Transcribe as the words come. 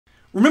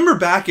remember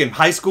back in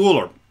high school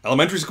or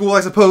elementary school,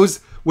 I suppose,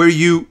 where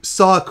you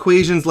saw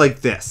equations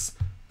like this.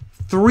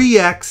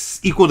 3x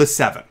equal to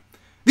 7.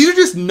 These are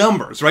just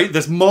numbers, right?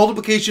 This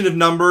multiplication of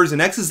numbers,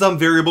 and x is some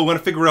variable. We want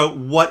to figure out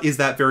what is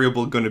that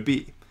variable going to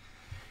be.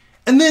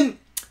 And then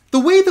the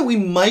way that we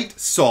might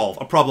solve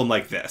a problem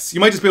like this, you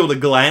might just be able to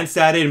glance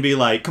at it and be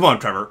like, come on,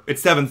 Trevor,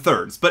 it's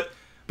 7/3. But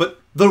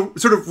the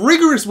sort of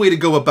rigorous way to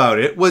go about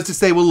it was to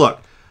say, well,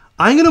 look,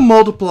 I'm going to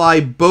multiply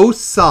both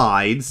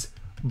sides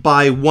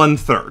by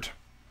 1/3.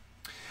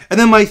 And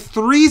then my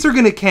 3's are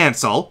going to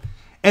cancel.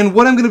 And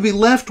what I'm going to be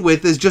left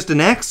with is just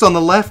an x on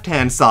the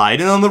left-hand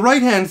side. And on the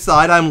right-hand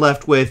side, I'm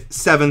left with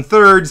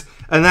 7/3.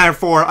 And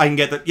therefore, I can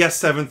get that,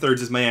 yes,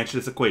 7/3 is my answer to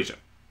this equation.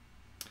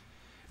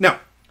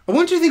 Now, I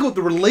want you to think about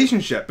the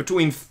relationship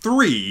between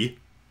 3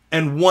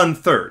 and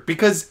 1/3.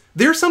 Because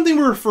there's something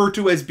we refer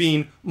to as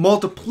being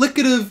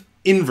multiplicative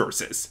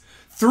inverses.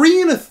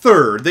 3 and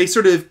 1/3, they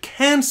sort of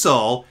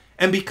cancel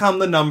and become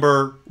the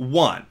number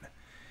 1.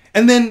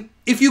 And then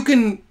if you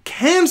can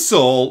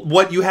cancel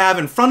what you have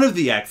in front of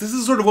the x, this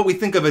is sort of what we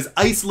think of as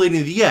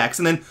isolating the x,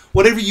 and then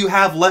whatever you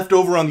have left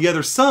over on the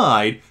other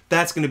side,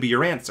 that's going to be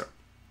your answer.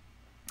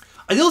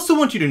 I also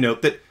want you to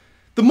note that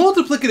the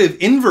multiplicative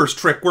inverse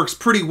trick works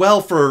pretty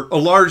well for a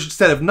large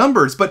set of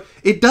numbers, but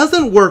it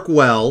doesn't work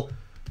well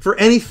for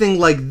anything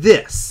like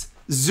this,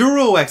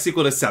 0x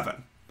equal to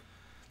 7.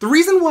 The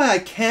reason why I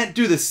can't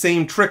do the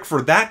same trick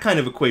for that kind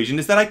of equation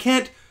is that I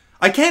can't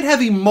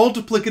have a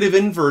multiplicative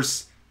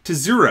inverse to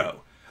 0.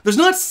 There's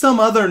not some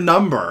other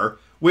number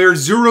where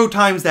 0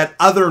 times that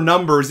other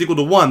number is equal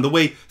to 1, the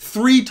way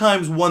 3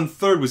 times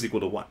 1/3 was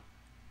equal to 1.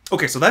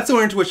 Okay, so that's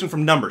our intuition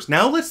from numbers.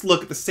 Now let's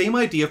look at the same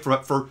idea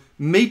for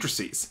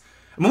matrices.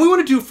 And what we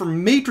want to do for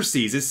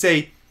matrices is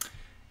say,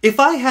 if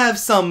I have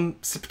some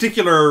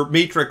particular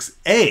matrix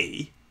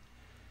A,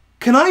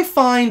 can I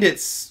find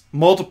its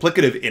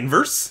multiplicative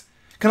inverse?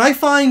 Can I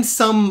find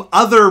some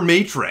other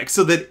matrix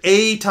so that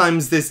A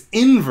times this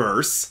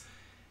inverse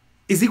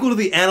is equal to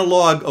the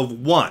analog of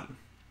 1?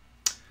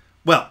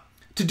 Well,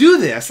 to do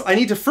this, I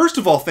need to first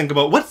of all think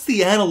about what's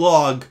the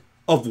analog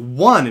of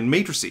 1 in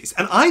matrices.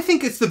 And I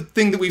think it's the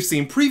thing that we've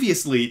seen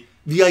previously,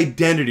 the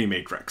identity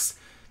matrix.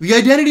 The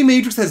identity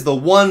matrix has the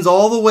 1s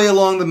all the way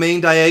along the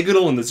main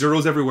diagonal and the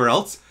 0s everywhere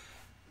else.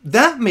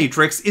 That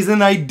matrix is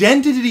an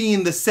identity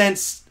in the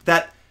sense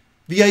that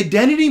the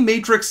identity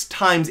matrix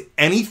times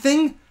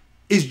anything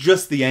is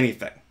just the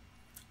anything.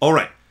 All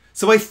right,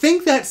 so I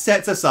think that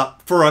sets us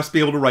up for us to be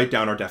able to write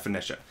down our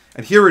definition.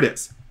 And here it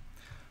is.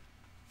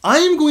 I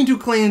am going to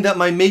claim that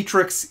my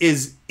matrix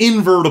is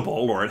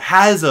invertible, or it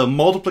has a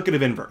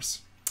multiplicative inverse.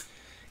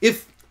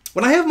 If,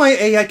 when I have my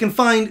A, I can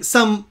find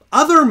some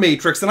other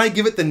matrix and I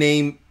give it the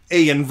name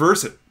A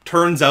inverse, it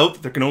turns out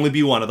that there can only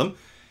be one of them.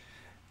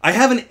 I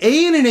have an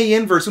A and an A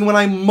inverse, and when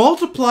I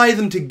multiply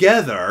them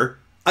together,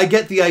 I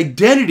get the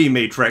identity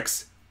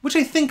matrix, which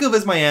I think of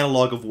as my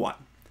analog of 1.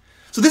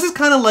 So this is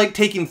kind of like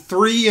taking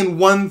 3 and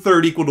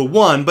 1/3 equal to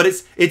 1, but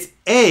it's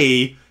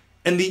A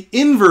and the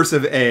inverse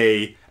of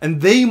A,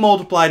 and they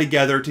multiply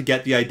together to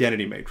get the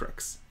identity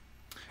matrix.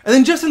 And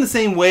then just in the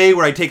same way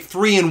where I take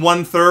 3 and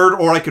 1/3,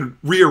 or I could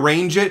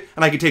rearrange it,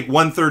 and I could take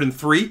 1/3 and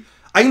 3,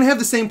 I'm going to have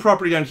the same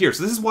property down here.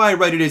 So this is why I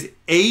write it as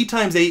A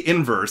times A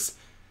inverse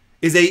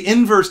is A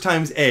inverse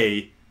times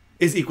A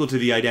is equal to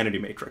the identity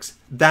matrix.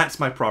 That's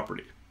my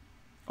property.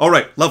 All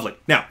right, lovely.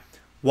 Now,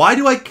 why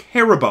do I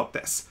care about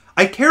this?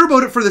 I care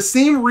about it for the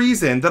same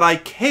reason that I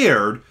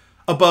cared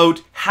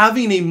about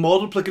having a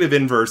multiplicative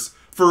inverse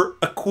for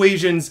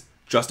equations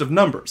just of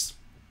numbers.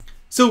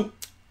 So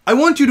I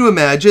want you to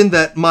imagine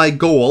that my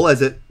goal,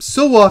 as it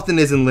so often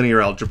is in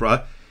linear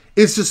algebra,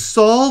 is to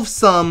solve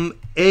some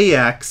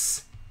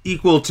AX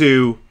equal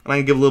to, and I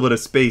can give a little bit of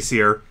space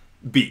here,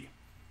 B.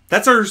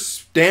 That's our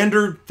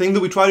standard thing that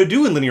we try to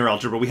do in linear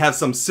algebra. We have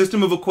some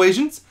system of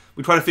equations.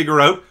 We try to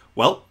figure out,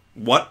 well,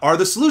 what are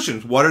the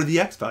solutions? What are the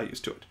X values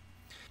to it?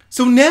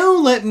 So now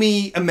let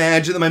me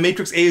imagine that my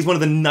matrix A is one of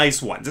the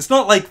nice ones. It's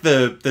not like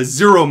the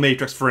 0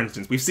 matrix, for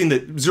instance. We've seen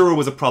that 0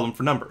 was a problem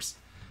for numbers.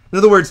 In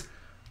other words,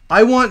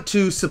 I want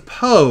to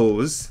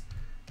suppose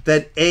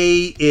that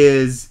A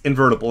is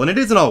invertible, and it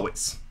isn't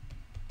always.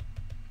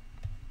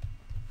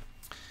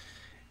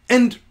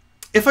 And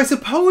if I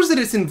suppose that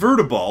it's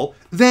invertible,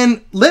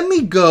 then let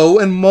me go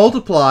and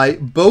multiply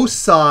both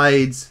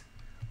sides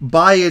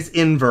by its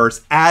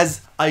inverse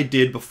as I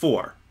did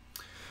before.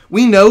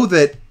 We know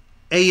that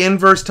A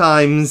inverse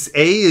times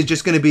A is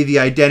just going to be the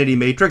identity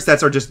matrix.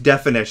 That's our just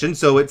definition.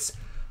 So it's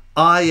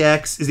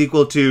IX is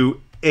equal to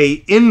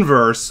A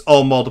inverse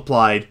all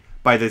multiplied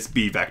by this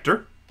B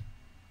vector.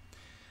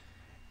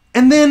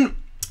 And then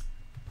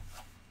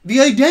the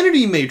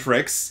identity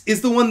matrix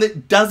is the one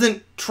that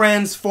doesn't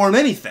transform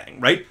anything,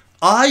 right?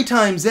 I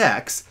times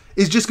X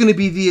is just going to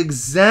be the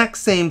exact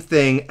same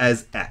thing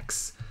as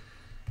X.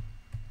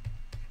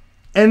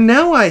 And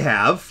now I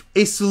have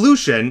a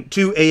solution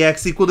to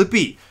AX equal to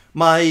B.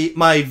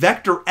 My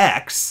vector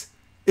X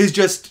is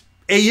just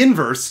A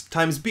inverse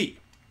times B.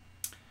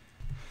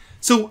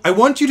 So I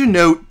want you to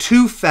note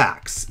two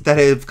facts that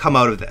have come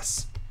out of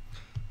this.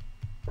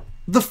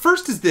 The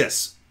first is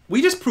this.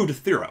 We just proved a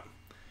theorem.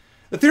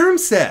 The theorem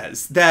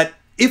says that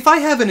if I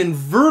have an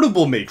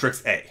invertible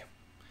matrix A,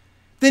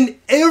 then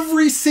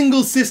every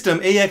single system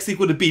AX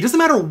equal to B, doesn't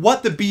matter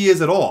what the B is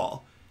at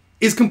all,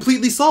 is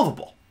completely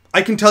solvable.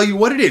 I can tell you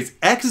what it is.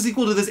 X is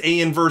equal to this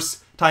A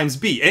inverse times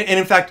B. And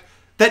in fact,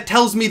 that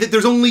tells me that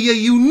there's only a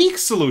unique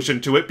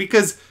solution to it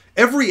because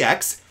every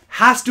X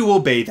has to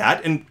obey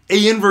that, and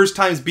A inverse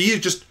times B is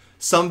just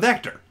some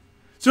vector.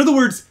 So in other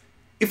words,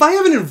 if I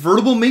have an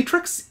invertible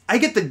matrix, I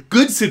get the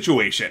good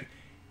situation.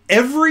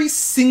 Every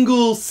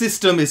single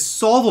system is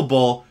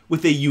solvable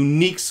with a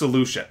unique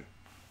solution.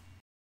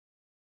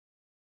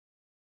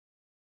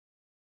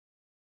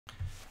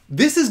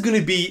 This is going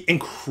to be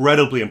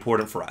incredibly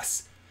important for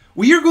us.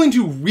 We are going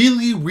to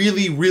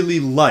really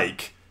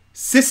like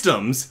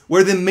systems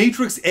where the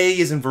matrix A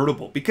is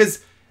invertible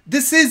because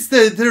this is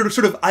the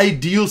sort of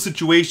ideal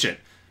situation.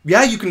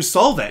 Yeah, you can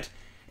solve it,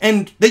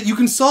 and that you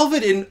can solve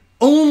it in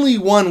only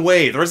one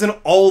way. There isn't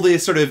all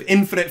these sort of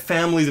infinite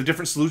families of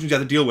different solutions you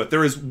have to deal with.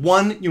 There is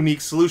one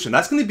unique solution.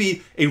 That's going to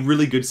be a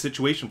really good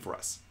situation for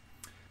us.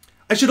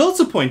 I should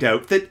also point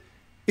out that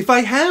if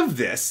I have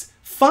this,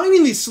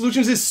 finding these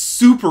solutions is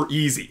super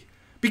easy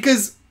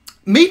because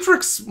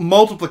matrix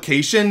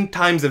multiplication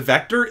times a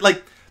vector,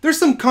 like there's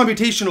some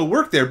computational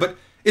work there, but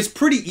it's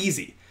pretty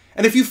easy.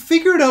 And if you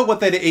figured out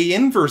what that A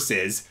inverse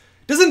is,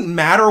 doesn't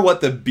matter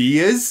what the B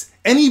is,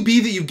 any B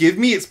that you give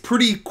me, it's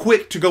pretty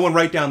quick to go and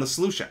write down the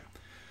solution.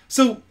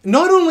 So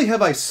not only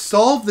have I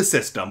solved the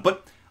system,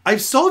 but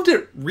I've solved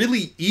it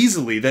really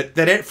easily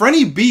that for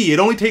any B, it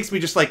only takes me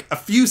just like a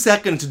few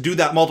seconds to do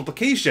that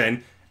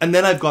multiplication, and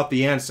then I've got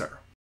the answer.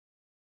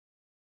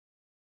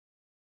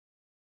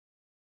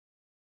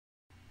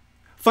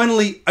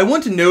 Finally, I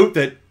want to note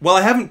that while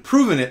I haven't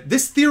proven it,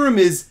 this theorem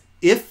is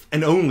if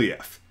and only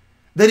if.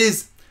 That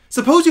is,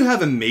 suppose you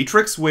have a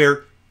matrix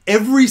where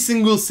every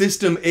single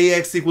system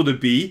AX equal to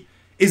B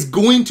is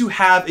going to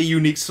have a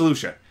unique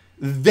solution.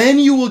 Then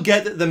you will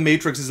get that the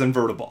matrix is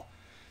invertible.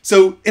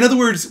 So, in other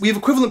words, we have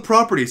equivalent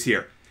properties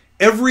here.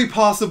 Every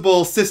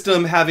possible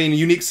system having a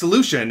unique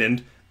solution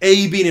and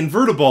A being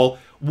invertible,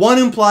 one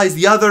implies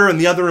the other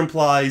and the other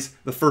implies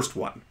the first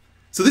one.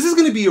 So this is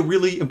going to be a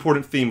really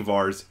important theme of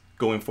ours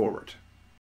going forward.